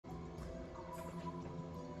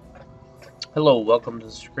Hello, welcome to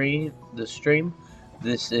the stream.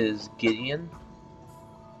 This is Gideon.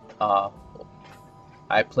 Uh,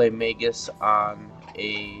 I play Magus on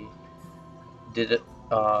a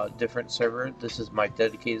different server. This is my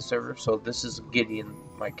dedicated server. So this is Gideon,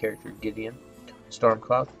 my character Gideon,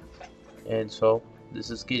 Stormcloud, and so this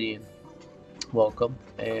is Gideon. Welcome,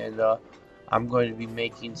 and I'm going to be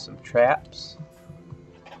making some traps,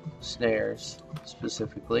 snares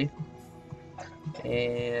specifically,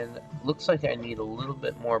 and looks like I need a little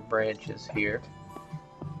bit more branches here.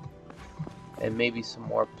 And maybe some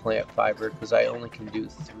more plant fiber because I only can do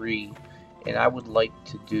 3 and I would like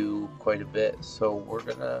to do quite a bit, so we're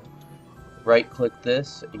gonna right click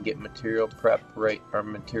this and get material prep right, or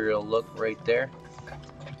material look right there,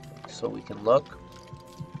 so we can look.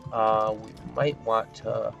 We might want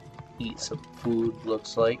to eat some food,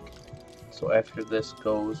 looks like, so after this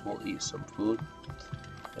goes we'll eat some food,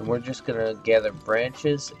 and we're just gonna gather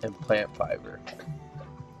branches and plant fiber.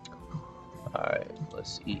 Alright,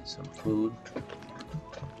 let's eat some food.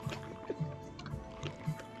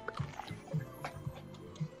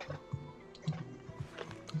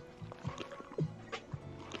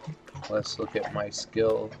 Let's look at my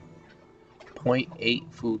skill.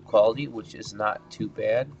 0.8 food quality, which is not too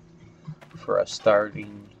bad for a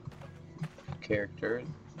starting character.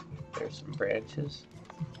 There's some branches.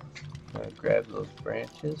 I'm gonna grab those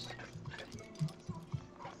branches.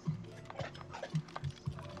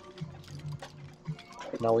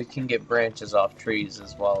 Now we can get branches off trees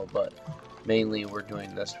as well, but mainly we're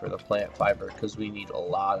doing this for the plant fiber because we need a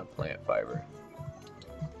lot of plant fiber.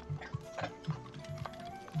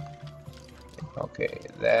 Okay,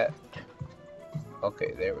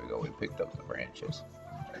 okay, there we go, we picked up the branches.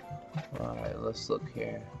 Alright, let's look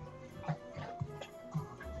here.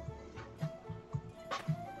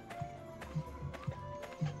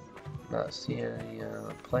 Not seeing any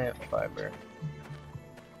plant fiber.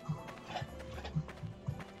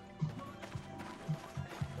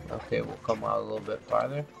 Okay, we'll come out a little bit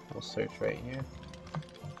farther. We'll search right here.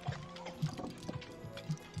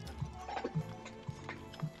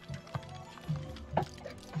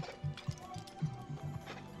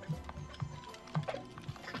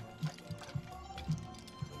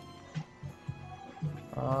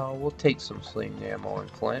 We'll take some sling ammo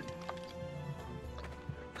and flint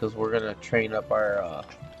because we're gonna train up our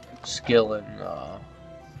skill in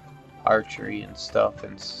archery and stuff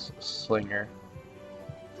and slinger.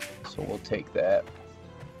 So we'll take that.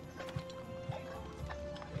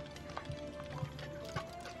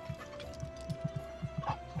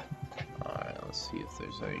 Alright, let's see if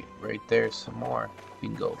there's any. Right there, some more. We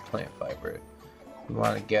can go plant fiber. We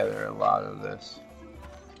want to gather a lot of this.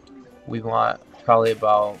 We want probably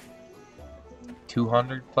about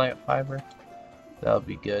 200 plant fiber. That'll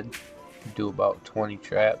be good. Do about 20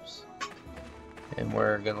 traps. And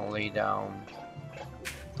we're gonna lay down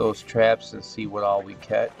those traps and see what all we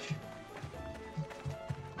catch.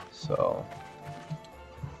 So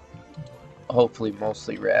hopefully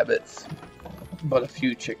mostly rabbits, but a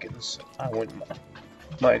few chickens. I wouldn't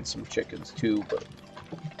mind some chickens too, but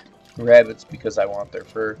rabbits because I want their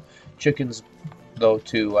fur. Chickens though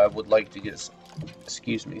too, I would like to get,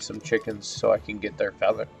 excuse me, some chickens so I can get their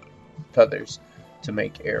feathers to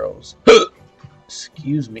make arrows.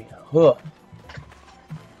 Excuse me. Huh.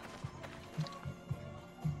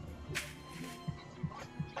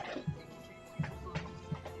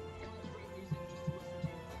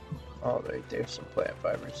 Oh, right there's some plant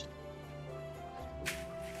fibers.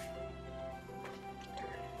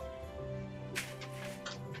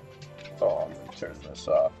 Oh, I'm gonna turn this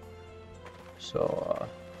off. So,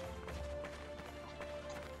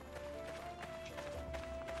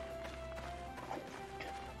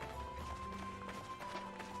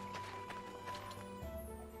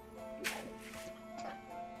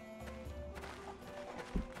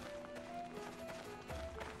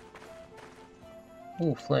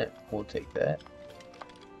 ooh, flint. We'll take that.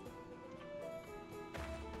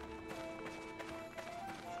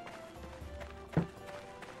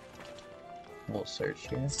 We'll search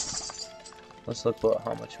here. Let's look at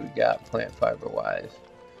how much we got plant fiber wise.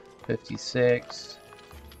 56.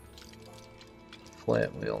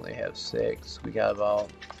 Flint, we only have 6. We got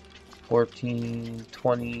about 14,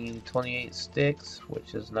 20, 28 sticks,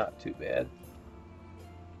 which is not too bad.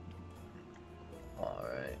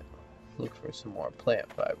 Alright, look for some more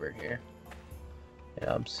plant fiber here.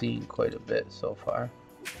 Yeah, I'm seeing quite a bit so far.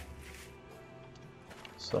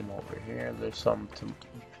 Some over here. There's some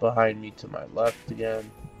behind me to my left again.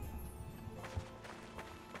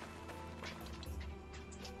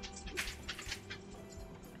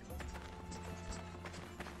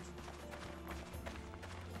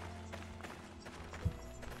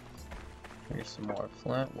 Here's some more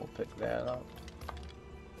flint. We'll pick that up.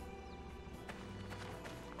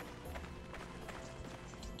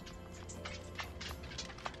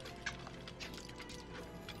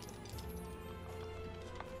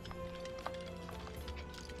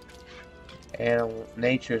 And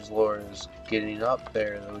nature's lore is getting up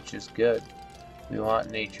there, which is good. We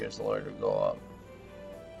want nature's lore to go up.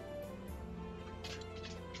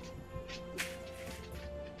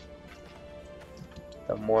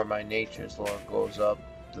 The more my nature's lore goes up,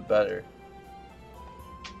 the better.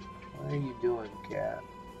 What are you doing, cat?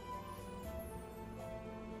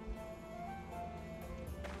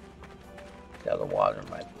 Gotta water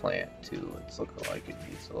my plant too. It's looking like it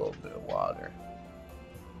needs a little bit of water.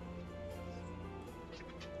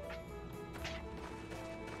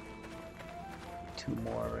 Two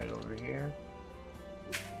more right over here.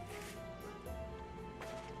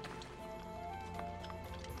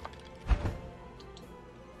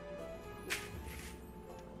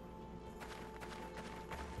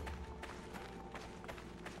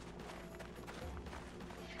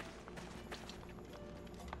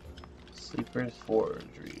 Sleeper's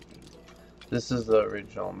Forgery. This is the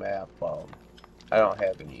original map. I don't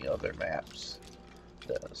have any other maps,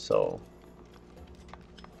 so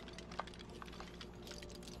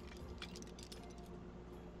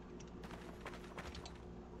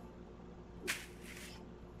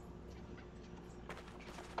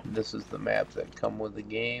this is the map that come with the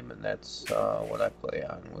game, and that's what I play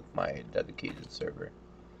on with my dedicated server.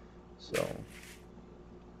 So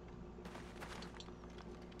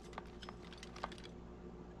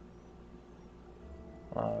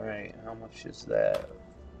alright, how much is that?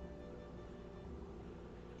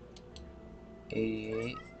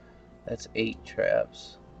 88. That's 8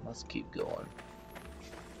 traps. Let's keep going.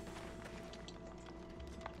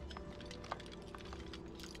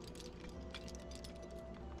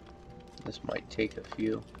 This might take a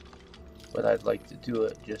few, but I'd like to do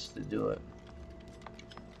it just to do it.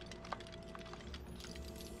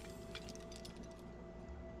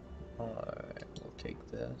 Alright, we'll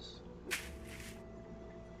take this.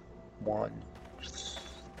 1.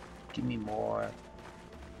 Give me more.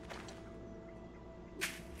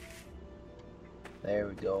 There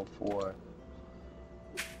we go, 4.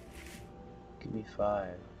 Give me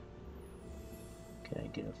 5. Can I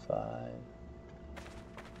get a 5?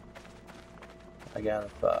 I got a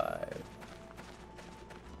 5.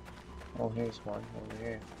 Oh, here's one over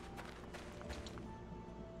here.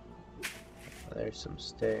 There's some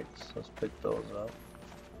sticks. Let's pick those up.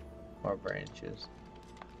 Or branches.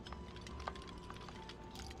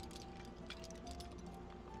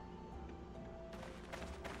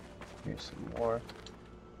 Here's some more.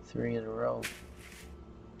 3 in a row.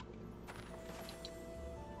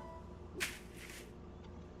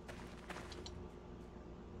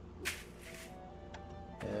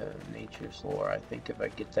 Nature's lore. I think if I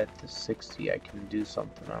get that to 60, I can do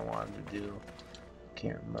something I wanted to do.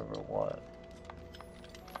 Can't remember what.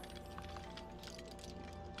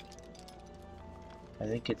 I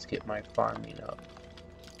think it's get my farming up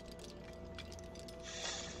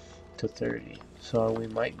to 30. So we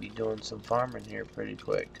might be doing some farming here pretty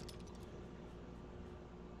quick.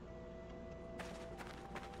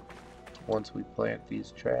 Once we plant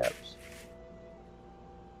these traps.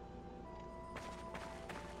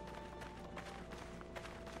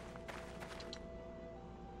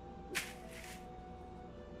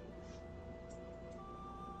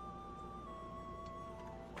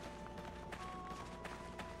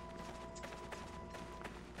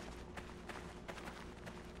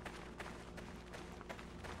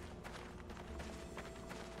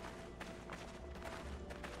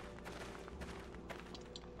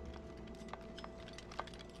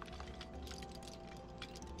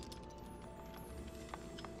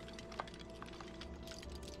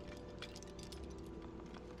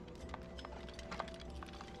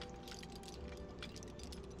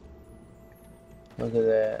 Look at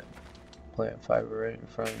that plant fiber right in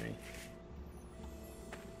front of me.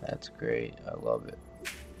 That's great. I love it.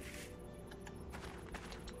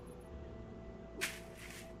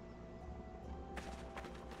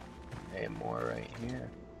 And more right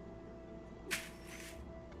here.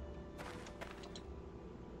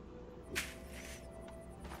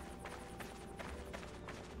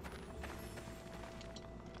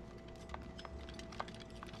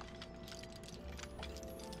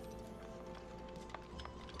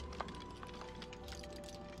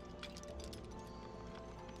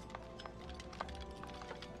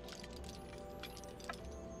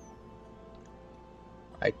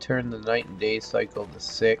 I turned the night and day cycle to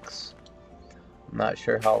 6. I'm not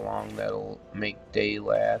sure how long that'll make day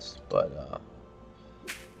last, but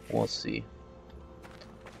we'll see.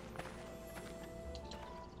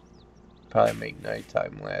 Probably make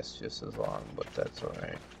nighttime last just as long, but that's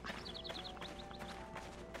alright.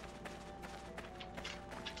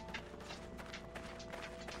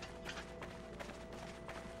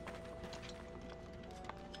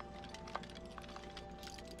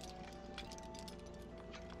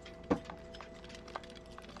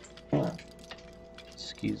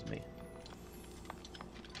 Excuse me.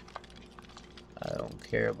 I don't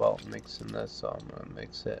care about mixing this, so I'm gonna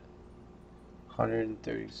mix it.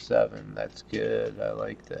 137, that's good, I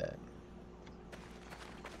like that.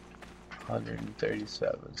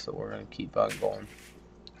 137, so we're gonna keep on going.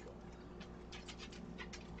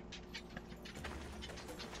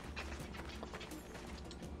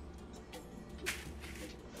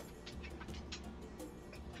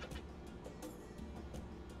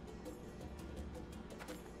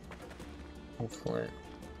 Oh, flint.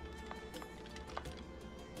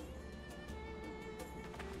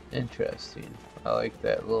 Interesting. I like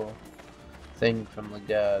that little thing from the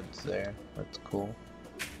gods there. That's cool.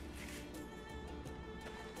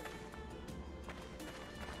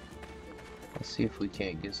 Let's see if we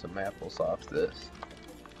can't get some apples off this.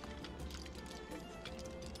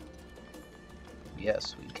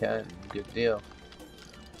 Yes, we can. Good deal.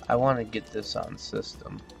 I want to get this on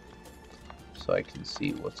system so I can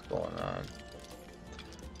see what's going on.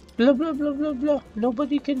 Blah blah blah blah blah.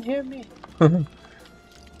 Nobody can hear me.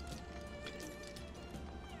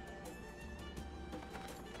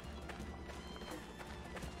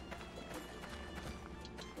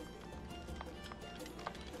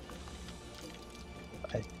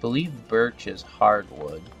 I believe birch is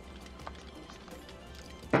hardwood.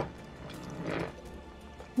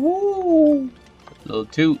 Woo! Little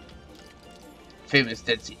toot. Famous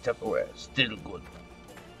Dead Sea Tupperware. Still good.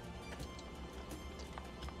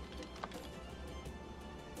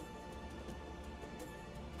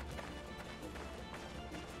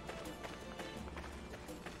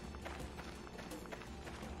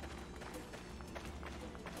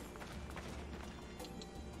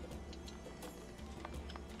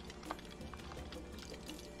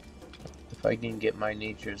 If I can get my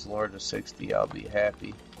Nature's Lore to 60, I'll be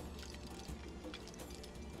happy.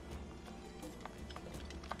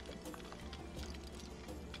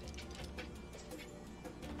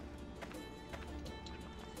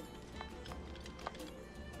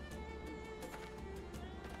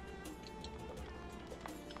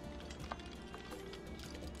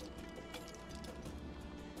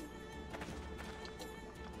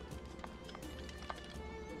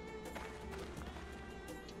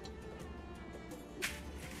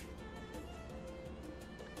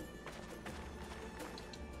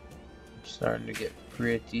 Starting to get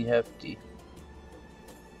pretty hefty.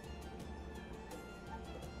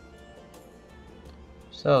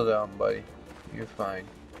 Settle down, buddy. You're fine.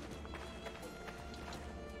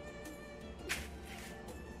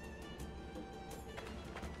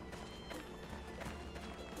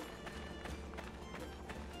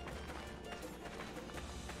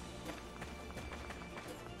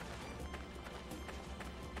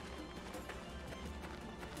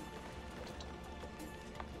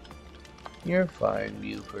 You're fine,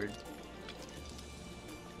 Buford.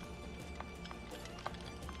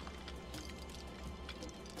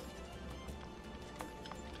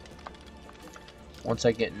 Once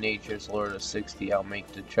I get Nature's Lore to 60, I'll make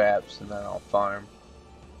the traps and then I'll farm.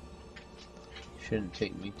 Shouldn't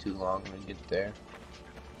take me too long to get there.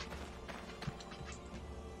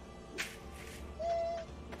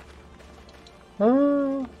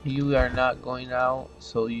 Oh, you are not going out,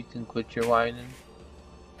 so you can quit your whining.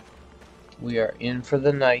 We are in for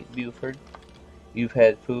the night, Buford. You've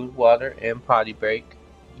had food, water, and potty break.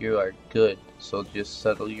 You are good, so just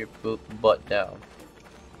settle your butt down.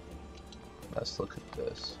 Let's look at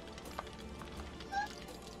this.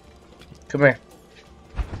 Come here.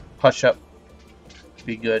 Hush up.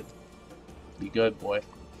 Be good. Be good, boy.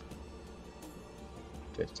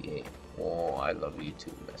 58. Oh, I love you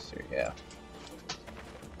too, mister. Yeah.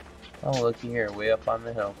 Oh, looky here, way up on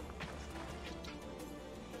the hill.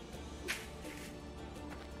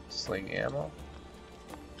 Sling ammo.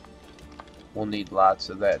 We'll need lots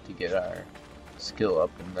of that to get our skill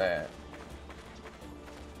up in that.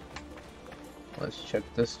 Let's check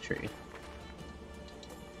this tree.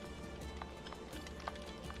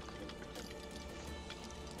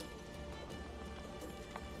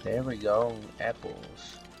 There we go,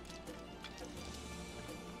 apples.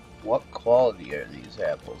 What quality are these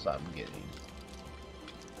apples I'm getting?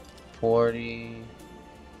 40,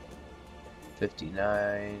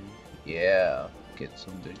 59, yeah, get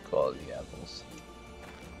some good quality apples.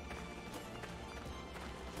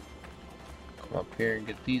 Come up here and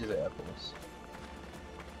get these apples.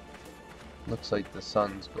 Looks like the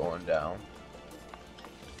sun's going down.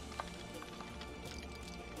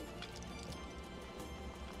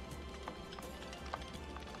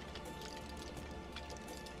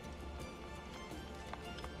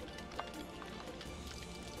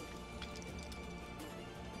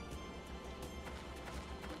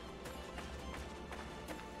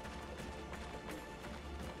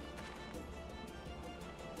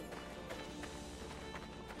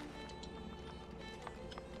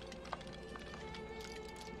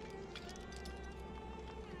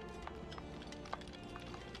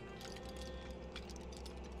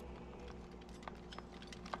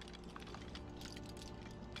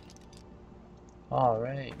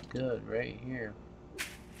 Alright, good, right here.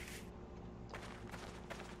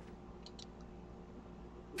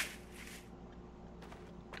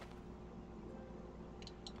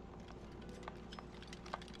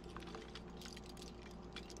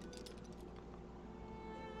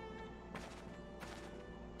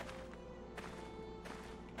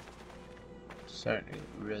 Starting to get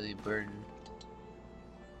really burdened,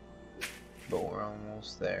 but we're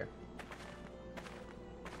almost there.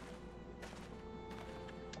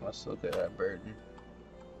 Let's look at our burden.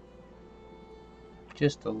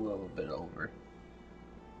 Just a little bit over.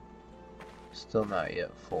 Still not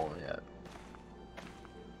yet full yet.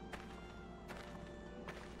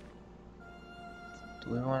 Do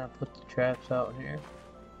we want to put the traps out here?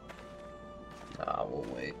 Nah, we'll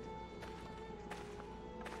wait.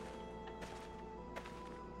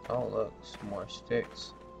 Oh look, some more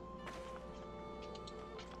sticks.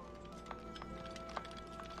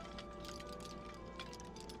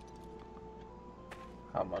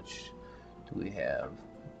 How much do we have?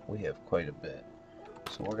 We have quite a bit,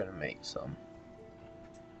 so we're gonna make some.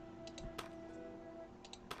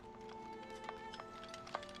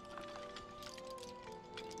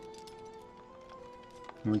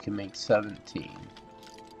 We can make 17.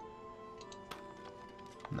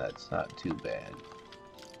 That's not too bad.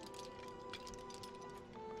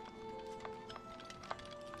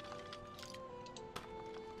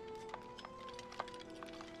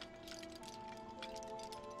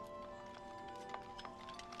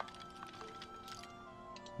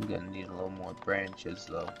 I'm gonna need a little more branches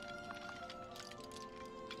though.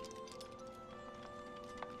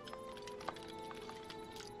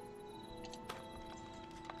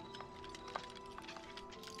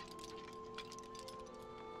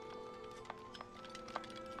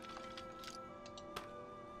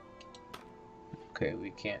 Okay, we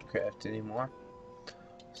can't craft anymore.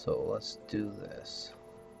 So let's do this.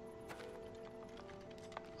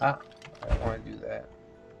 Ah, I don't want to do that.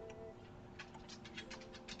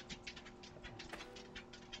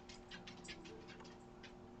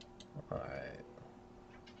 Alright.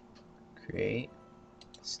 Create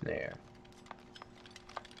snare.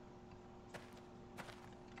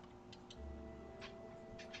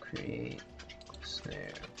 Create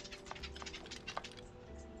snare.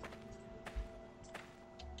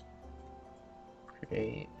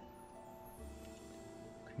 Create.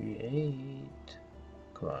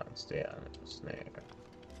 Come on, stay on it. Snare.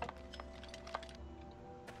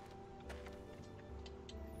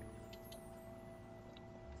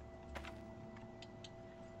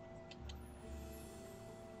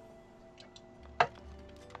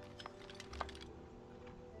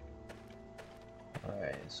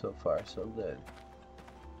 Alright, so far so good.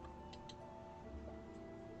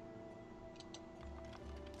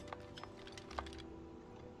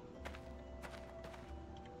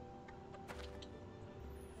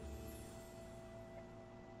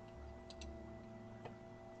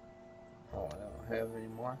 Oh, I don't have any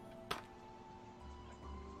more.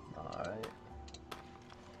 Alright.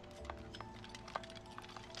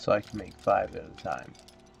 So I can make 5 at a time.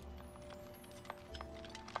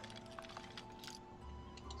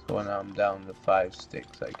 So when I'm down to 5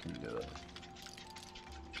 sticks, I can do it.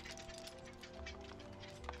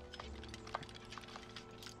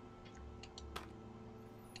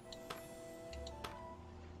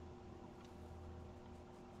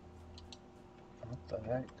 What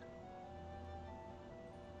the heck?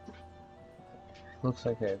 Looks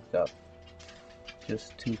like I've got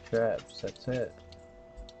just 2 traps, that's it.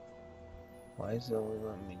 Why is it only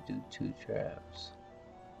letting me do 2 traps?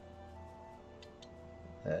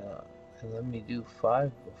 It let me do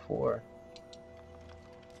 5 before.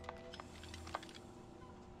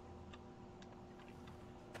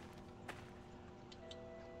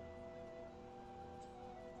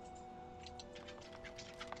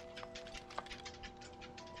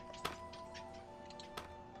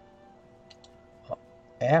 Oh,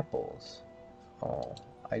 apples. Oh,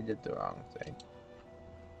 I did the wrong thing.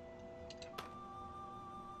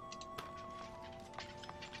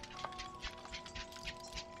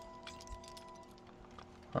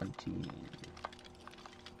 Hunting.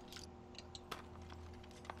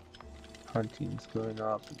 Hunting's going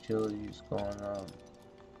up, agility's going up.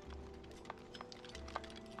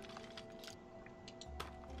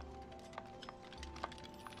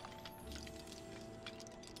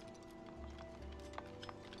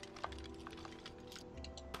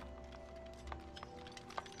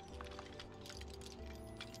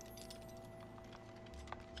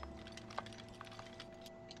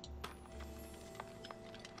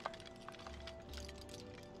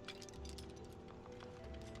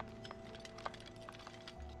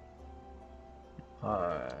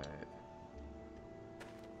 Alright.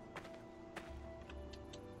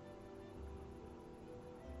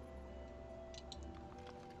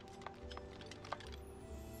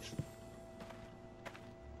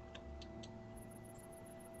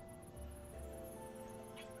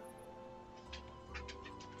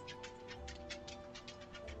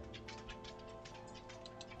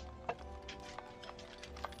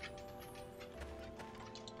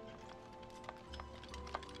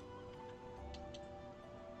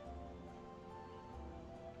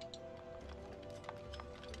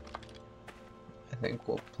 I think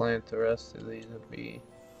we'll plant the rest of these and be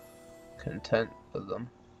content with them.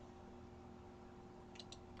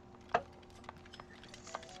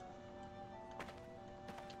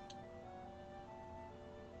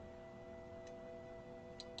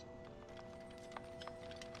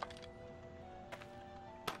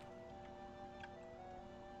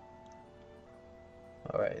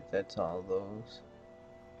 Alright, that's all those.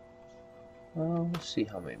 We'll see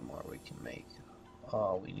how many more we can make.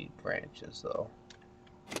 Oh, we need branches though.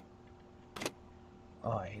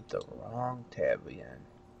 Oh, I hit the wrong tab again.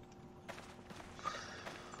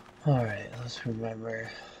 Alright, let's remember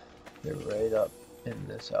they're right up in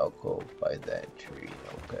this alcove by that tree.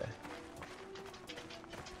 Okay.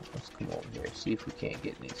 Let's come over here, see if we can't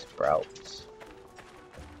get any sprouts.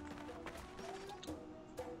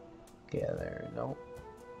 Gather, nope.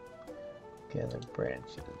 Gather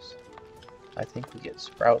branches. I think we get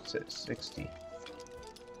sprouts at 60.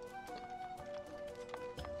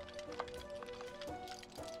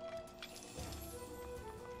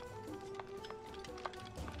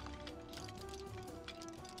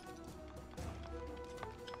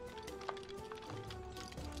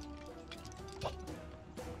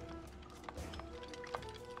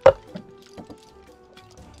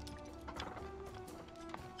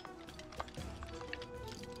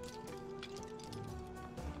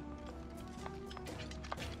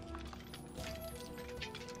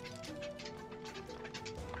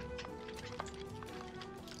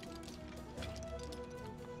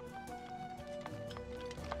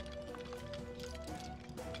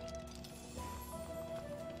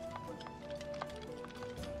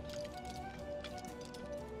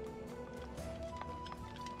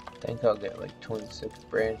 I think I'll get like 26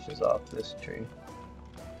 branches off this tree.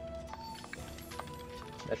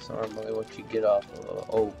 That's normally what you get off of an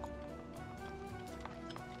oak.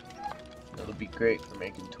 It'll be great for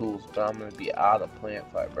making tools, but I'm going to be out of plant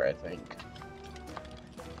fiber, I think.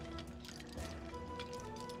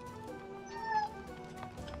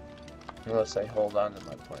 Unless I hold on to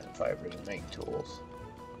my plant fiber to make tools.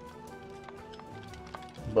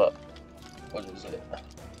 But, what is it?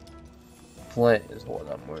 Flint is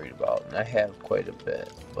what I'm worried about, and I have quite a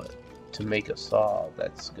bit, but to make a saw,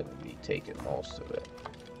 that's going to be taking most of it.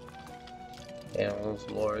 Animals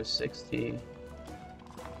lore is 60.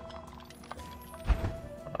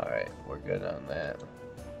 Alright, we're good on that.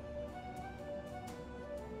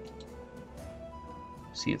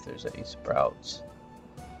 See if there's any sprouts.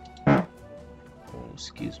 Oh,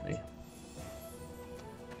 excuse me.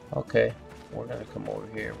 Okay, we're going to come over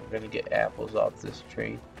here. We're going to get apples off this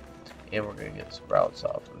tree. And we're going to get sprouts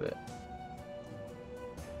off of it.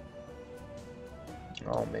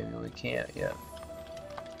 Oh, maybe we can't yet.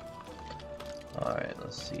 Alright,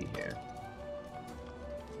 let's see here.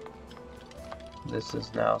 This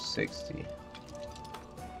is now 60.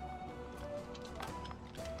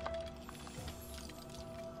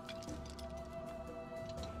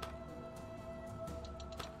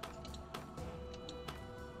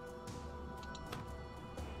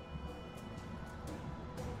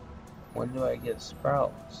 When do I get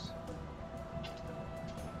sprouts?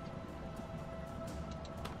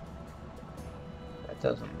 That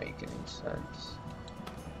doesn't make any sense.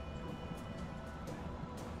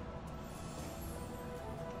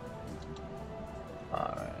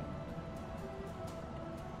 Alright.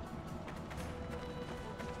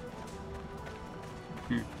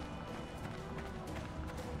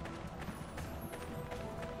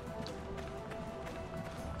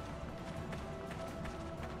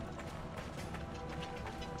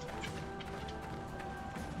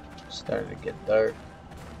 starting to get dark.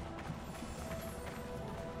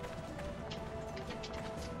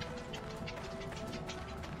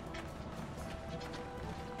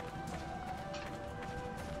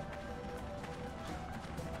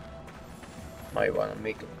 Might want to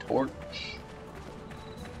make a torch.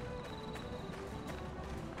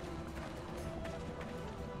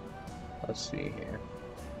 Let's see here.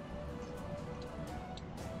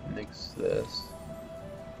 Mix this.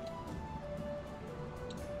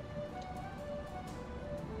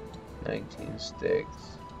 $19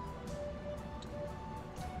 sticks.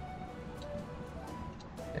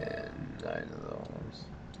 And 9 of those.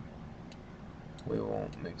 We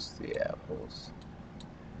won't mix the apples.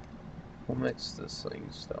 We'll mix the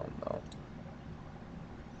slingstone though.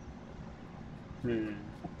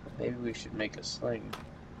 Maybe we should make a sling.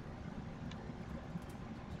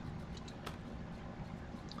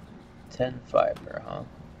 10 fiber, huh?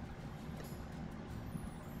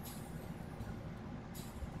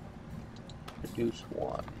 Produce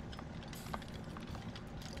 1.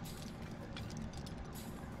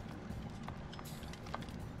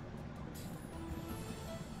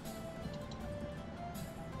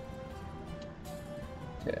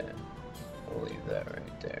 Okay, we'll leave that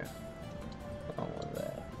right there. Along with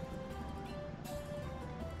that.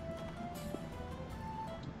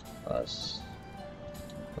 Let's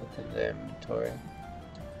look in the inventory.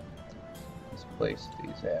 Let's place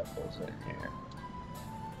these apples in here.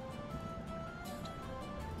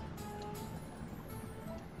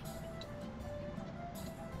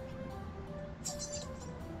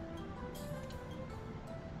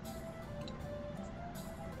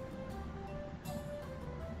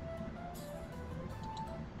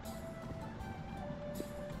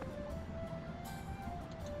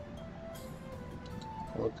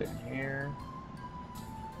 Look in here.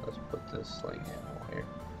 Let's put this sling in here.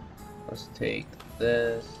 Let's take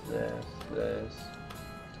this.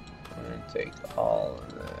 I'm gonna take all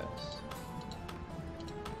of this.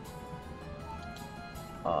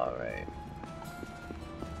 Alright.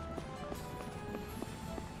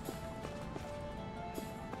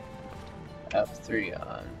 F3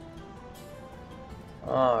 on.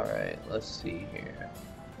 Alright, let's see here.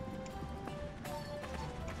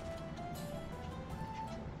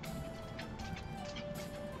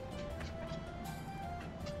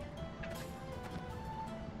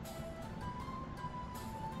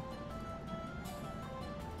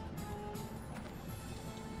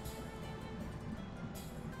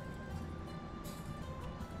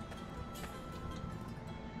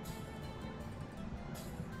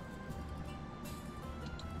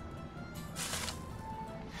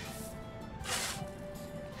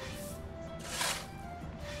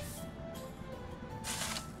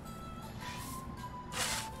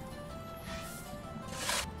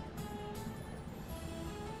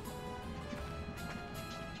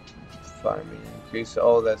 Farming increase.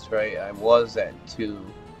 Oh, that's right. I was at 2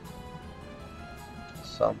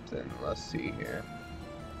 something. Let's see here.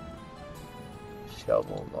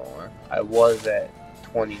 Shovel lower. I was at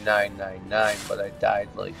 29.99, but I died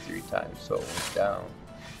like 3 times, so it went down.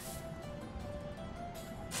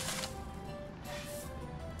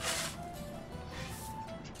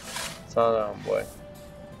 It's on, boy.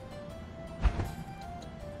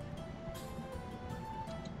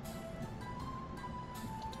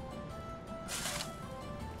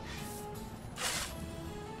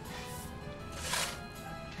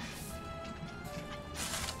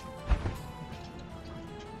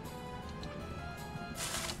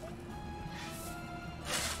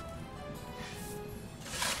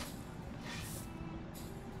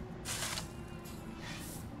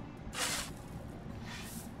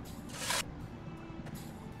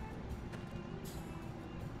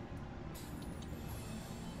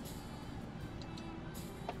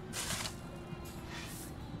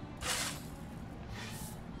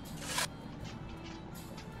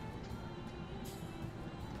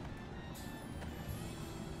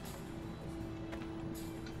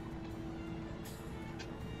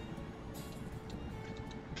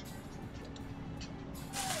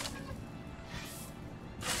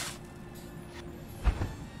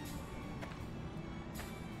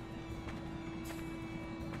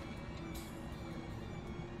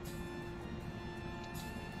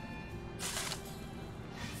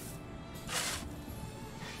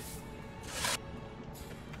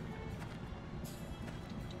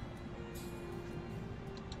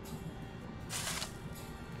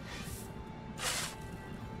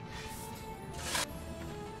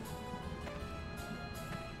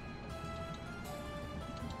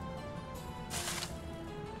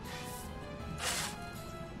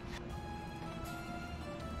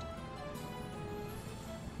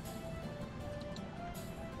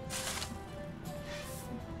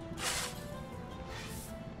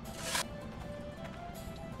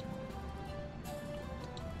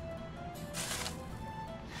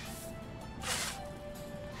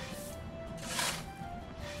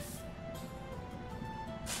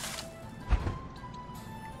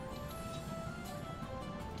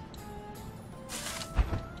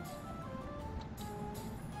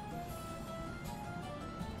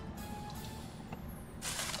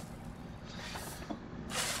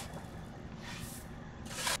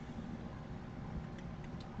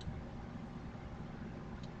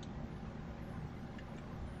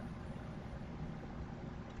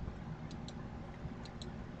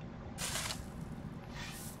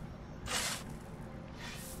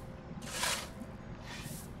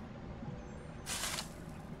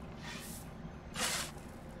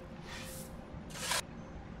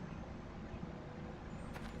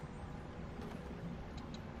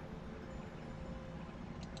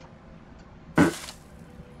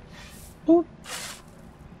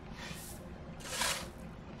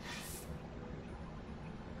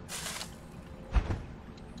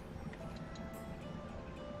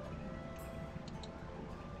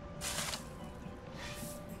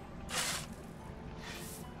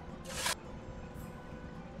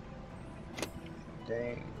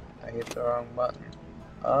 I hit the wrong button.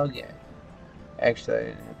 Again. Actually, I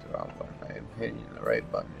didn't hit the wrong button. I'm hitting the right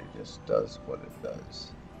button. It just does what it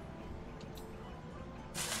does.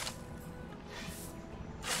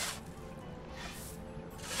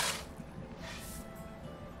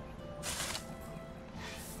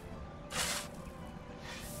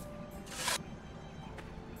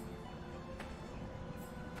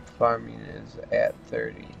 Farming is at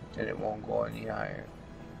 30 and it won't go any higher.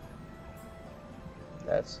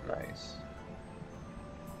 That's nice.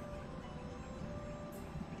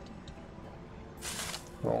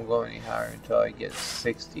 Won't go any higher until I get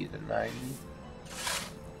 60 to 90.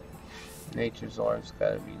 Nature's Law's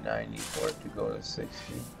gotta be 90 for it to go to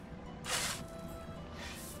 60.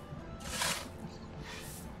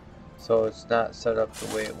 So it's not set up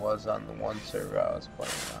the way it was on the one server I was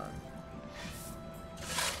playing on.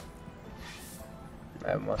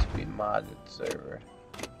 That must be modded server.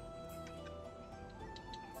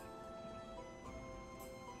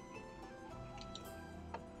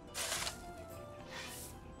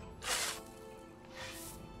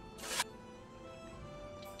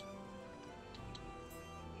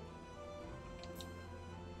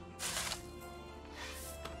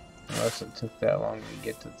 Unless it took that long to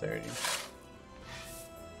get to 30.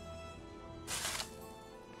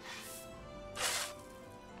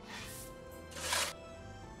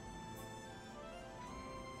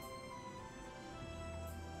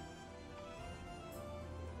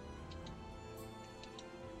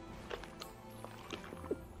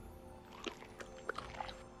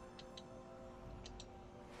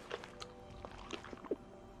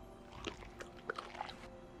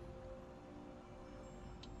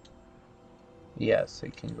 Yes,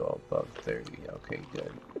 it can go above 30. Okay,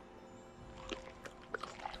 good.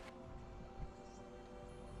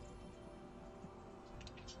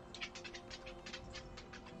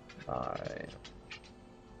 Alright.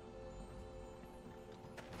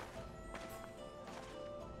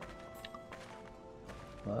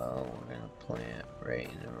 Well, we're gonna plant right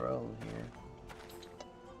in a row here.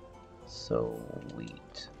 So,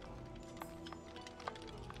 wheat.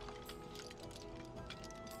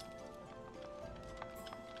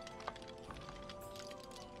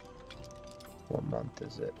 What month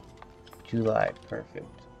is it? July, perfect.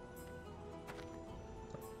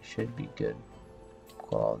 Should be good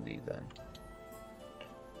quality then.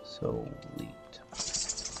 So wheat.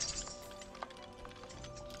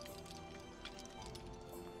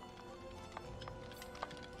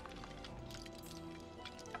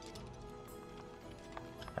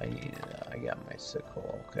 I got my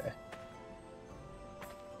sickle, okay.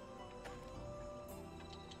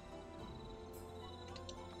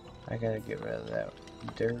 I gotta get rid of that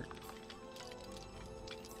dirt.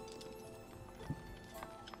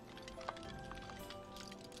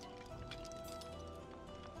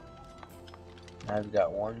 I've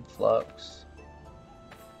got 1 flux.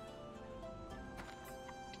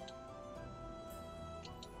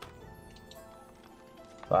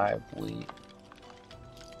 Five wheat.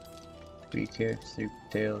 3 carrots, 3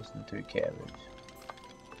 potatoes, and 3 cabbage.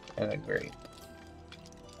 And a grape.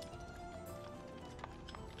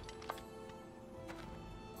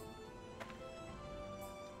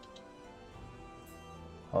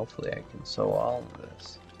 Hopefully I can sow all of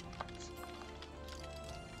this.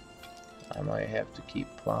 I might have to keep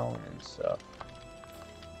plowing and stuff.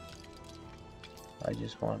 I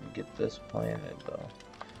just want to get this planted though.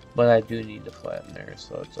 But I do need to flatten there,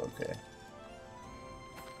 so it's okay.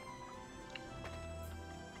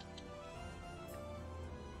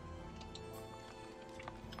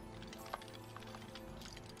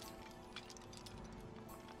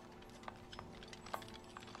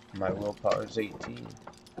 My willpower is 18.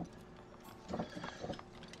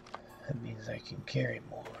 That means I can carry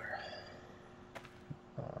more.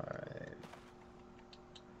 Alright.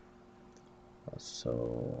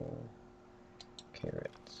 So,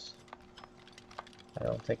 carrots. I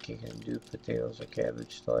don't think you can do potatoes or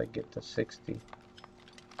cabbage till I get to 60.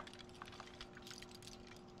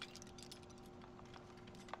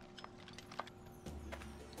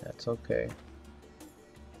 That's okay.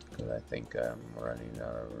 Because I think I'm running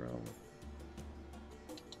out of room.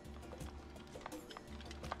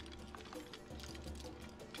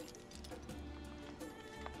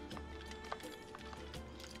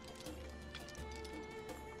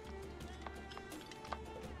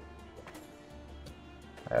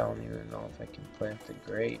 I don't even know if I can plant the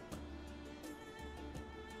grape.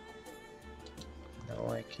 No,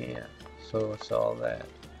 I can't. So it's all that.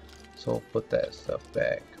 So we'll put that stuff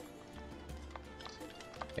back.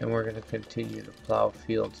 And we're going to continue to plow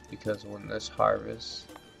fields because when this harvests,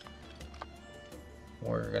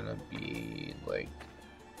 we're going to be like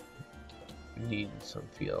needing some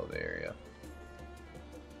field area.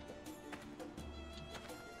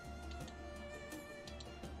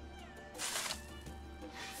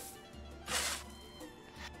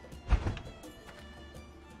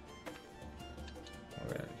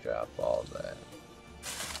 We're gonna drop all that.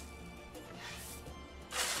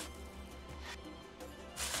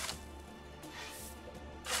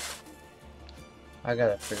 I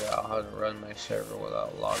gotta figure out how to run my server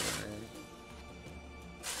without logging in.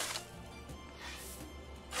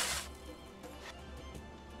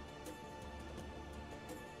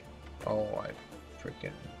 Oh, I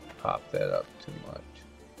freaking popped that up too much.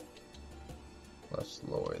 Let's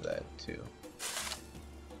lower that too.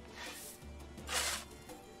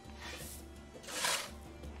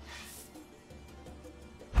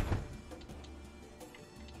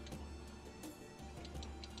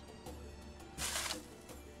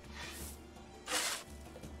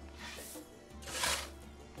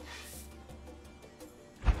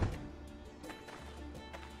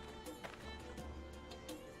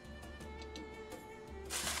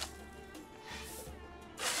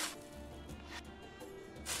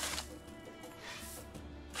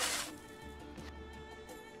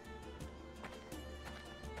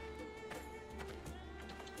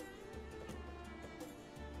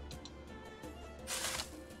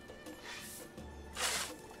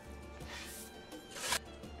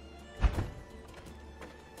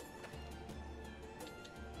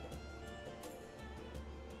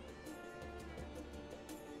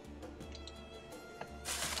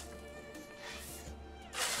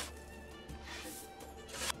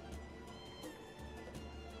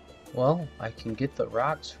 Well, I can get the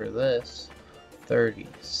rocks for this. 30,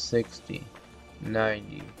 60,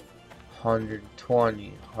 90, 120,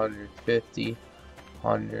 150,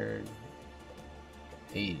 180.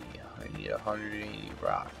 I need 180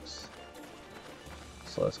 rocks.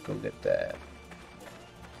 So let's go get that.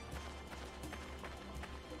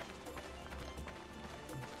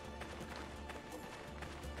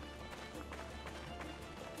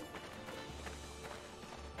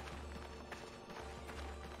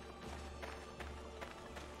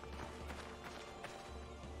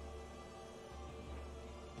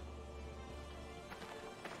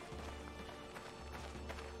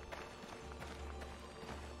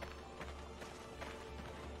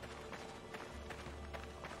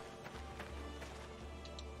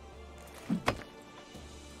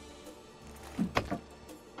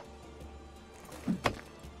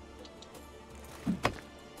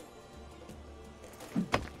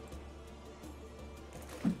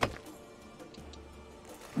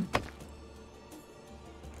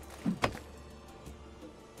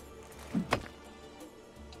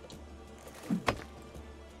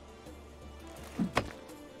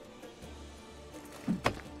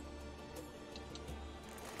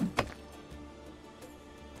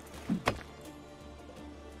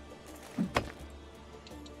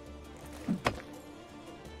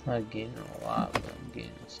 I'm not gaining a lot, but I'm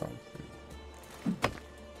gaining something.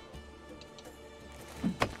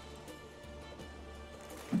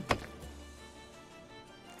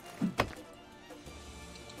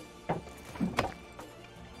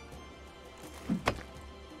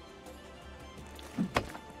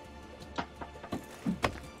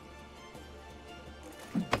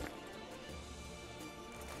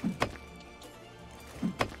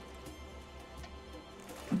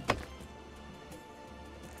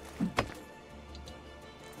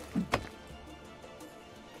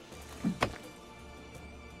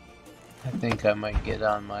 I think I might get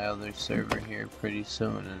on my other server here pretty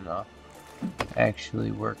soon and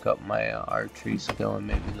actually work up my archery skill and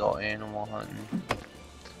maybe go animal hunting.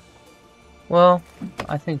 Well,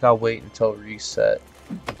 I think I'll wait until reset,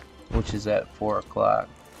 which is at 4 o'clock.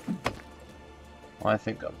 Well, I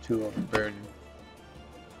think I'm too overburdened.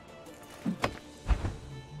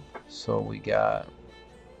 So we got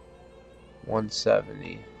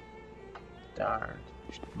 170. Darn,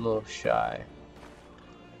 a little shy.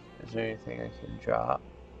 Is there anything I can drop?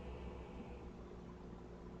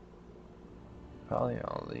 Probably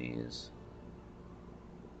all these.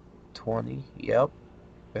 20, yep.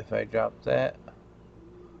 If I drop that.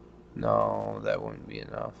 No, that wouldn't be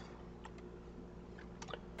enough.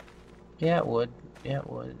 Yeah, it would. Yeah, it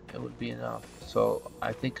would. It would be enough. So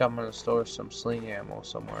I think I'm gonna store some sling ammo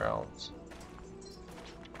somewhere else.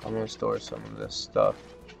 I'm gonna store some of this stuff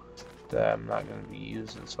that I'm not going to be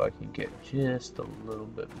using so I can get just a little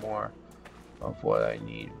bit more of what I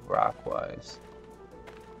need rock wise.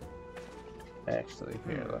 Actually,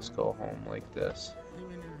 here, let's go home like this.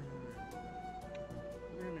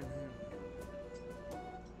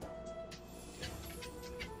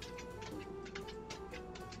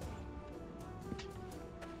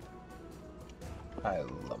 I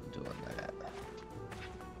love doing that.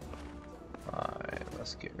 Alright,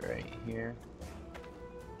 let's get right here.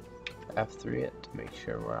 F3 it to make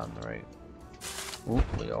sure we're on the right.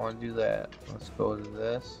 Oop, we don't want to do that. Let's go to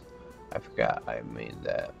this. I forgot I made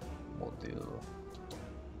that. We'll do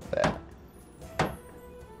that.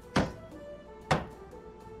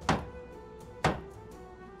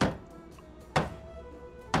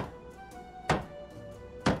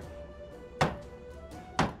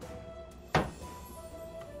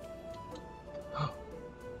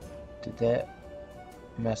 Did that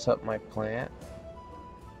mess up my plant?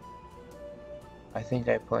 I think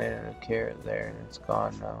I planted a carrot there and it's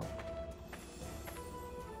gone now.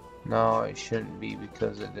 No, it shouldn't be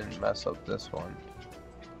because it didn't mess up this one.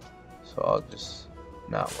 So I'll just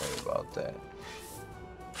not worry about that.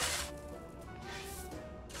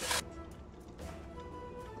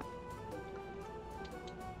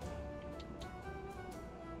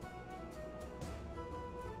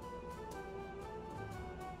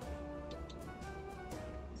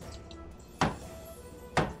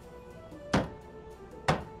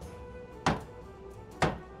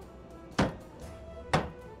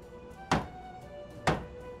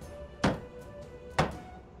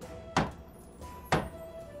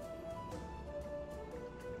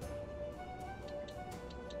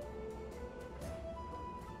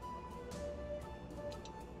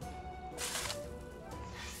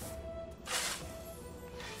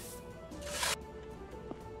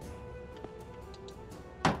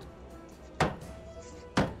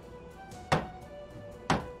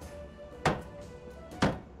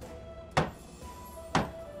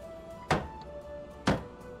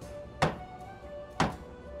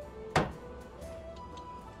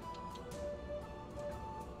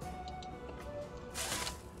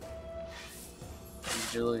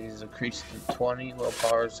 Agility is increased to 20,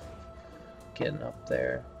 willpower's getting up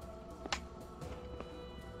there.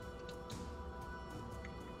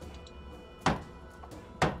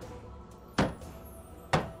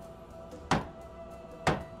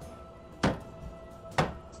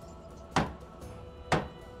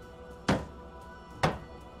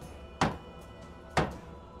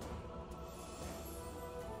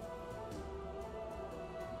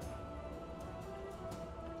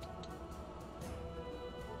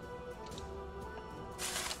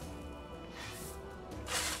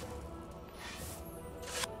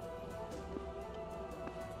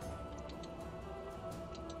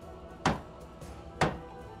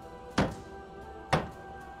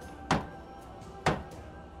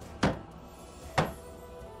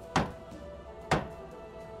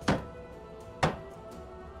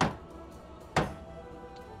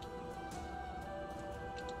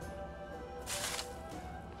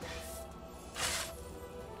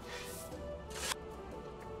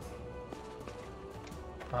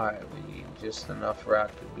 Alright, we need just enough rock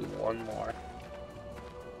to do one more.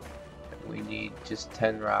 And we need just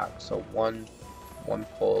 10 rocks, so one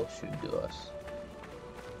pole should do us.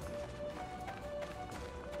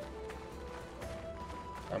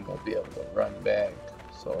 I'm gonna be able to run back,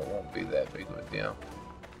 so it won't be that big of a deal.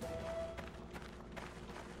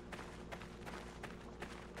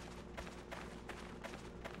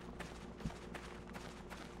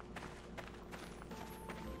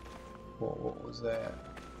 What was that?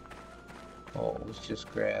 Oh, it was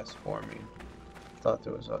just grass forming. Thought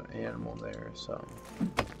there was an animal there or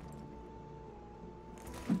something.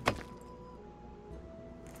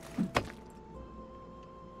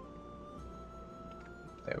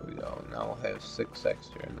 There we go. Now we'll have 6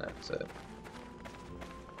 extra and that's it.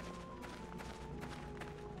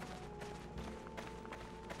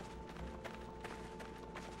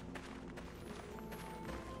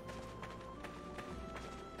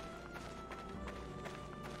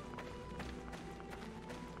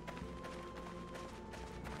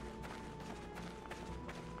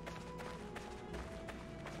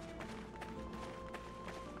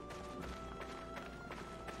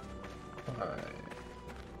 Alright.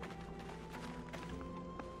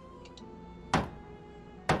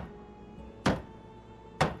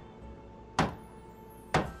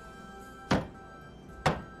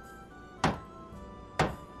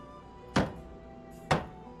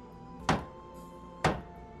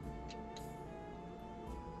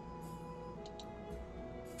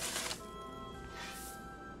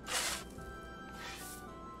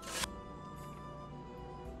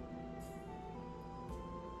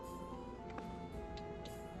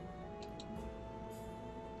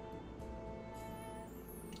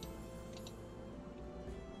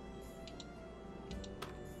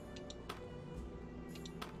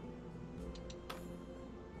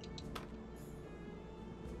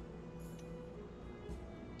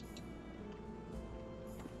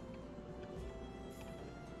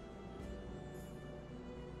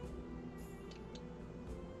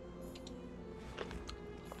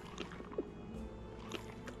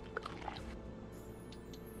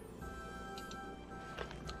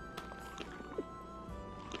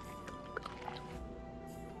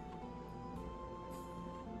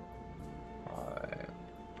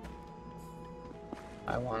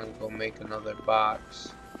 I want to go make another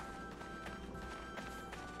box.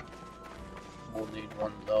 We'll need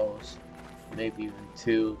one of those, maybe even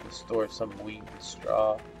two, to store some wheat and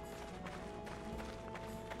straw.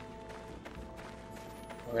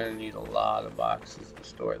 We're going to need a lot of boxes to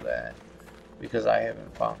store that, because I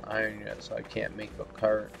haven't found iron yet, so I can't make a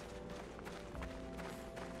cart.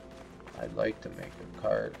 I'd like to make a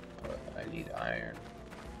cart, but I need iron.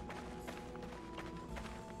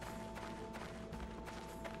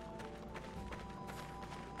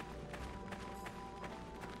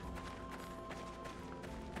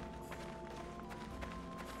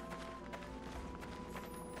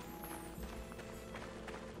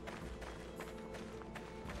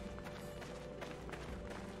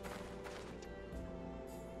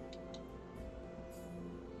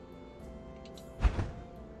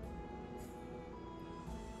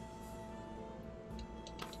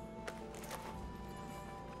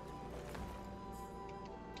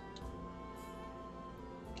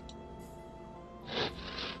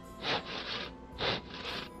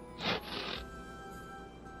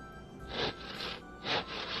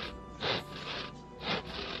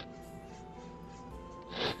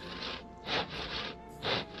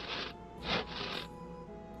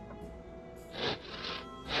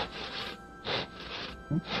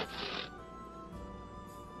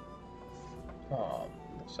 Oh,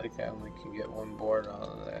 looks like I only can get one board out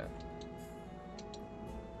of that.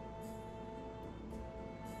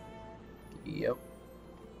 Yep.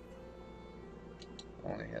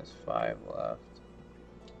 Only has 5 left.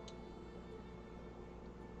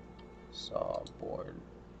 Saw board.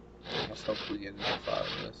 Let's hope we get enough out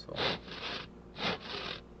of this one.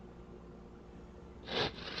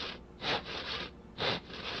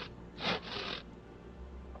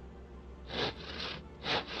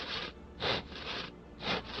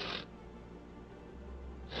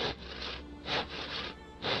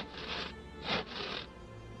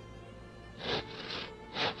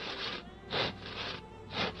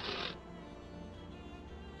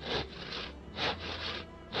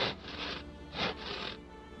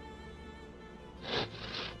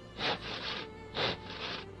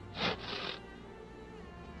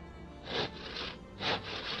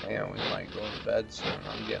 Yeah, we might go to bed soon.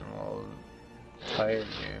 I'm getting a little tired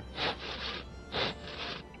here.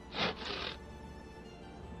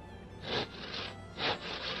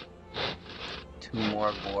 Two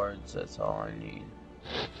more boards, that's all I need.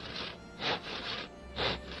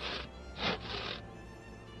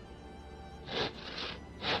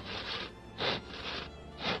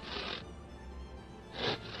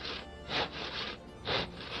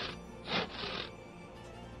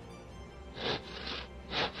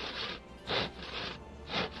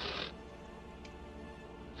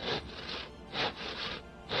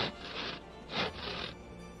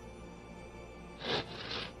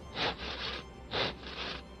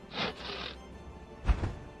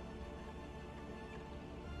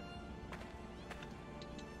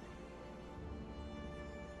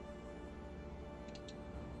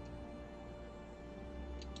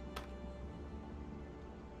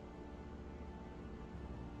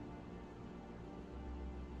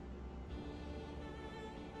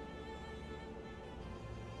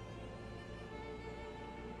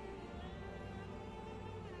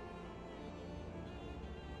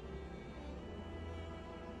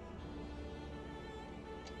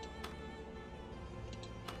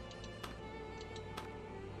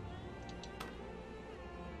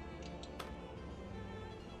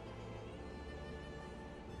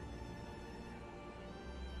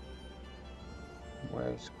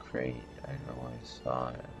 Where's crate? I know I saw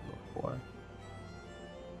it before.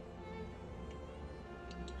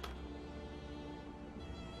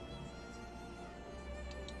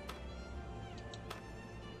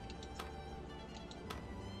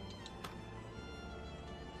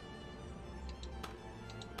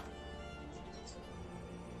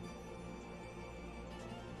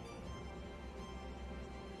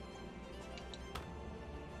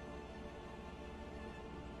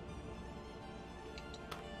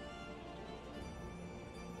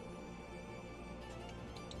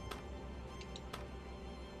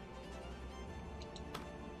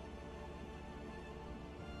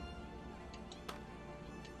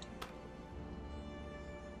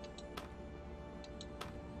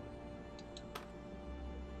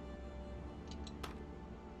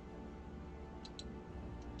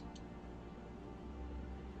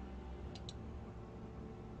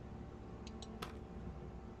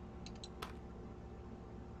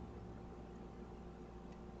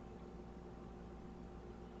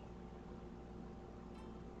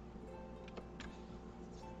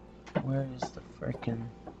 Where is the frickin'...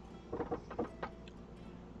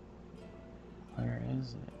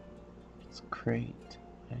 is it? It's crate.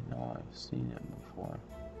 I know I've seen it before.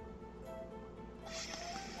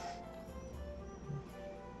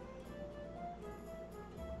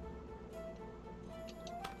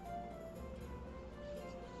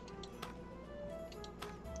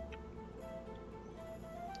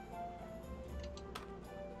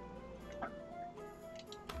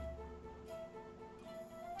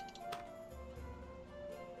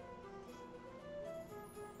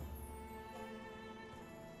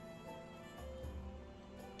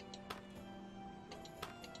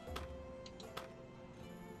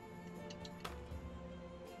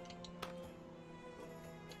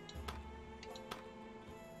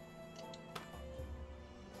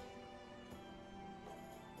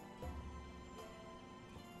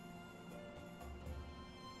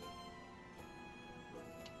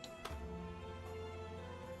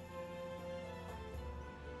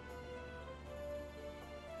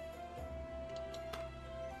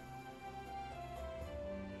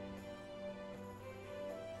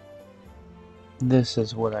 This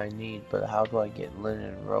is what I need, but how do I get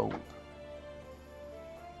linen rope?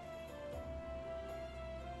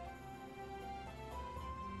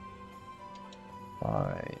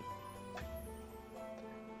 Alright.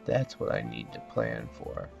 That's what I need to plan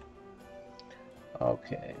for.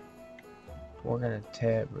 Okay. We're gonna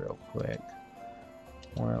tab real quick.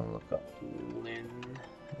 We're gonna look up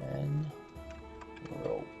linen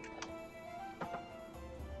rope.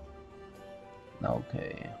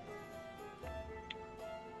 Okay.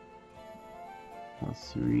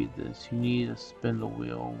 Let's read this. You need a spindle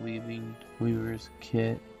wheel, weaver's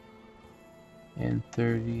kit, and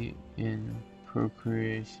 30 in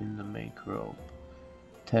procreation to make rope.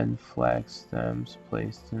 10 flax stems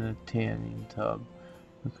placed in a tanning tub.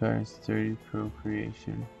 Requires 30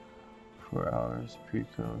 procreation. 4 hours.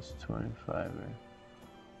 Pre-coast 25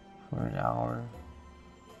 for an hour.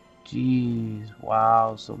 Jeez,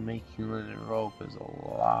 wow, so making linen rope is a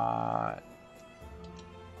lot.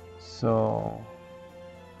 So,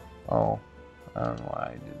 oh, I don't know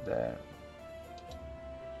why I did that.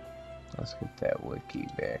 Let's get that wiki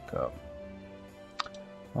back up.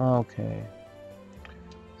 Okay,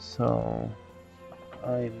 so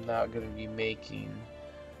I'm not going to be making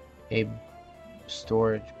a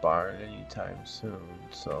storage barn anytime soon,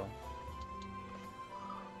 so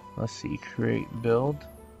let's see, create build.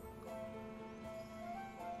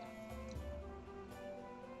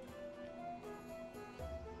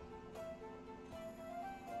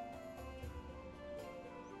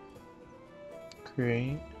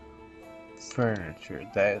 Create furniture,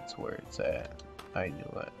 that's where it's at. I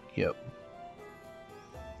knew it. Yep.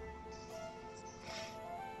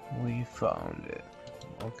 We found it.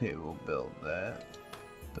 Okay, we'll build that.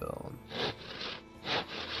 Build.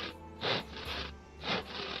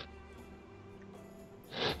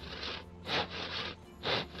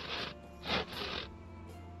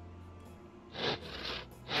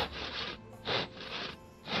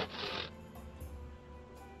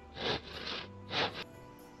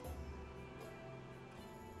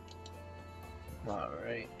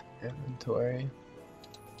 Alright, inventory.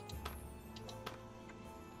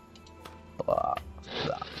 Blah,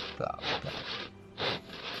 blah, blah, blah.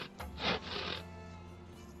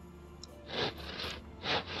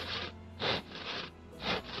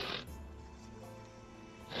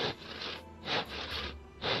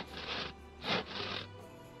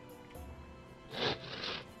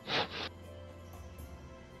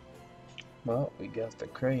 Well, we got the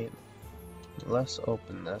crate. Let's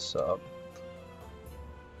open this up.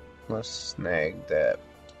 Let's snag that,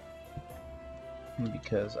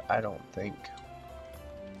 because I don't think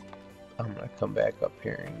I'm gonna come back up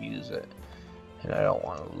here and use it, and I don't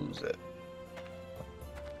want to lose it.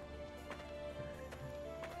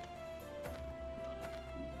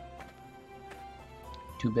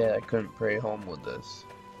 Too bad I couldn't pray home with this.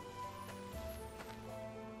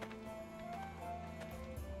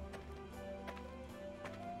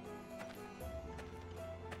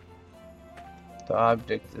 The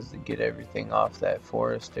object is to get everything off that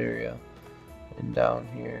forest area and down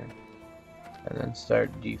here, and then start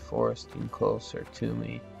deforesting closer to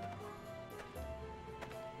me.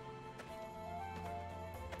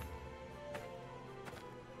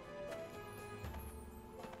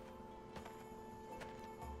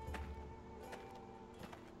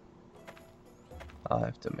 I'll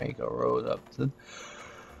have to make a road up to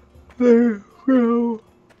there,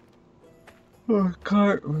 or a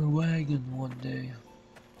cart or a wagon one day.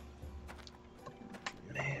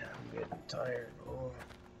 Man, I'm getting tired. Oh.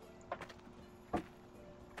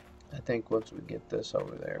 I think once we get this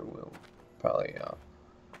over there, we'll probably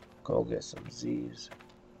go get some Z's.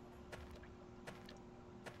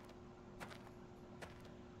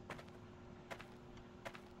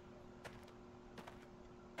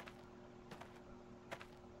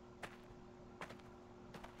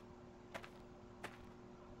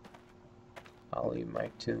 I'll leave my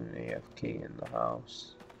tune AFK in the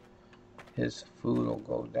house. His food will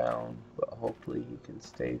go down, but hopefully he can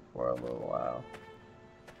stay for a little while.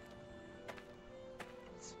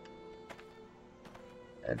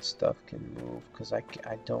 And stuff can move, because I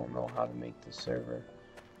don't know how to make the server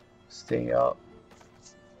stay up.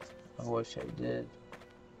 I wish I did.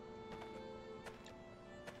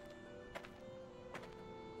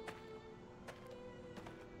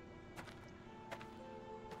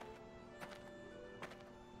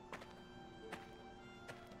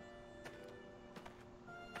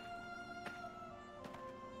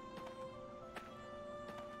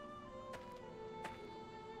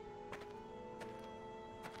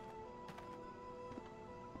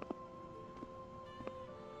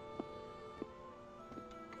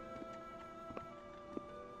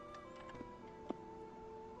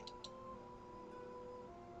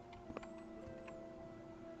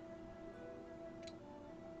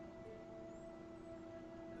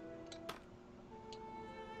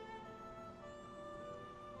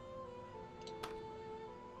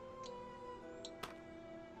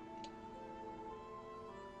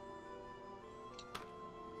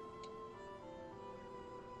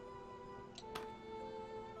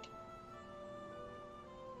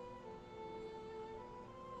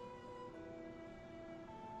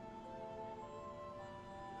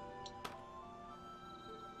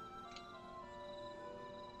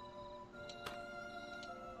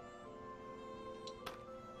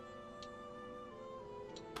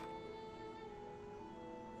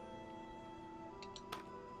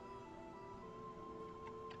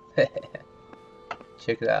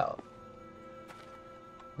 Check it out.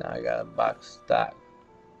 Now I got a box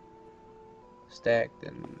stacked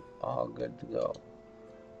and all good to go.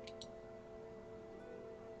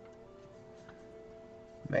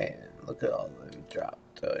 Man, look at all them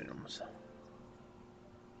dropped items.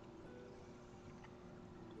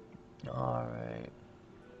 Alright.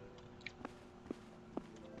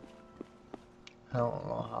 I don't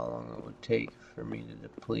know how long it would take for me to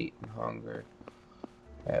deplete and hunger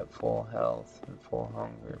at full health and full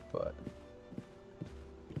hunger, but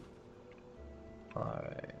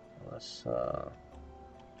alright, let's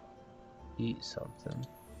eat something.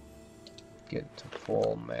 Get to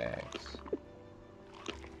full max.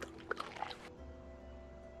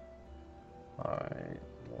 Alright,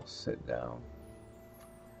 we'll sit down.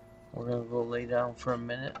 We're gonna go lay down for a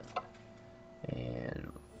minute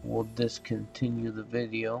and we'll discontinue the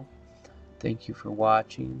video. Thank you for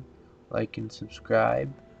watching. Like and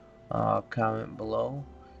subscribe. Comment below,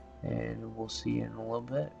 and we'll see you in a little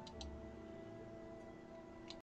bit.